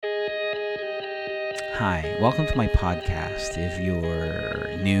Hi, welcome to my podcast. If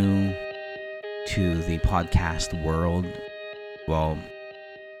you're new to the podcast world, well,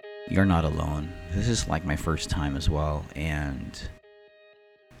 you're not alone. This is like my first time as well, and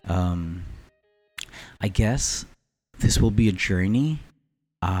um, I guess this will be a journey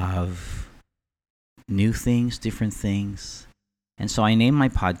of new things, different things. And so I named my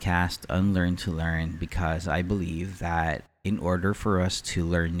podcast Unlearn to Learn because I believe that in order for us to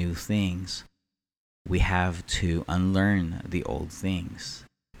learn new things, we have to unlearn the old things.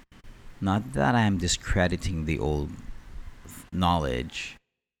 Not that I'm discrediting the old knowledge,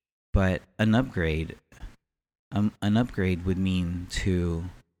 but an upgrade would mean to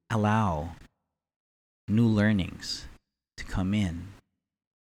allow new learnings to come in.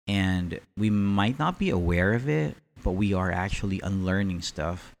 And we might not be aware of it, but we are actually unlearning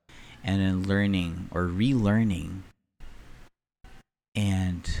stuff and then learning or relearning.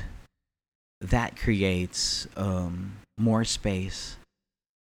 And that creates more space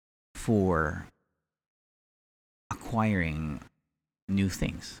for acquiring new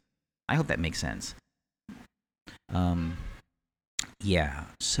things. I hope that makes sense. Um, yeah,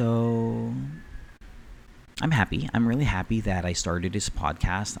 so I'm happy. I'm really happy that I started this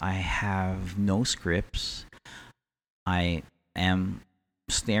podcast. I have no scripts. I am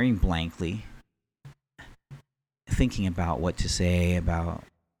staring blankly, thinking about what to say, about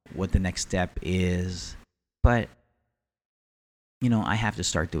what the next step is. But, I have to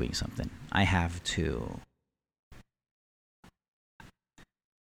start doing something. I have to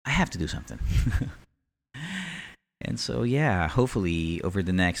do something. And so, yeah, hopefully over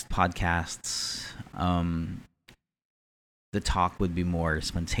the next podcasts, the talk would be more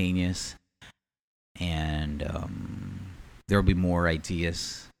spontaneous and there will be more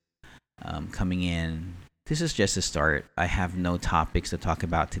ideas coming in. This is just a start. I have no topics to talk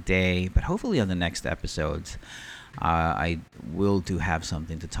about today, but hopefully on the next episodes, I will do have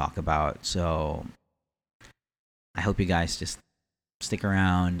something to talk about. So I hope you guys just stick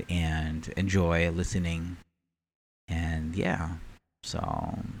around and enjoy listening. And yeah,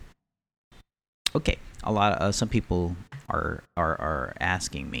 so okay. A lot of some people are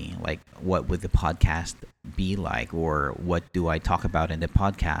asking me like, what would the podcast be like, or what do I talk about in the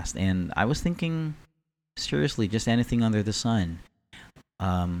podcast? And I was thinking, seriously, just anything under the sun.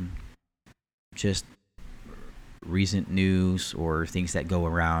 Um, just recent news or things that go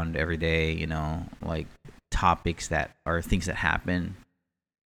around every day. Like topics that are things that happen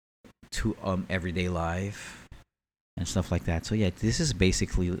to everyday life and stuff like that. So yeah, this is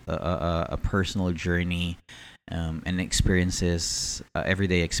basically a personal journey and experiences,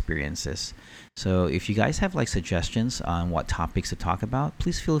 everyday experiences. So if you guys have like suggestions on what topics to talk about,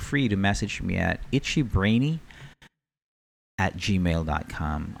 please feel free to message me at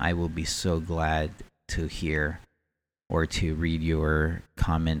itchybrainy@gmail.com. I will be so glad to hear or to read your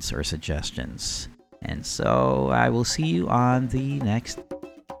comments or suggestions. And so I will see you on the next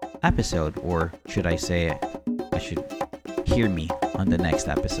episode, or should I say, I should hear me on the next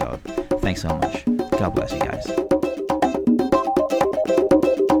episode. Thanks so much. God bless you guys.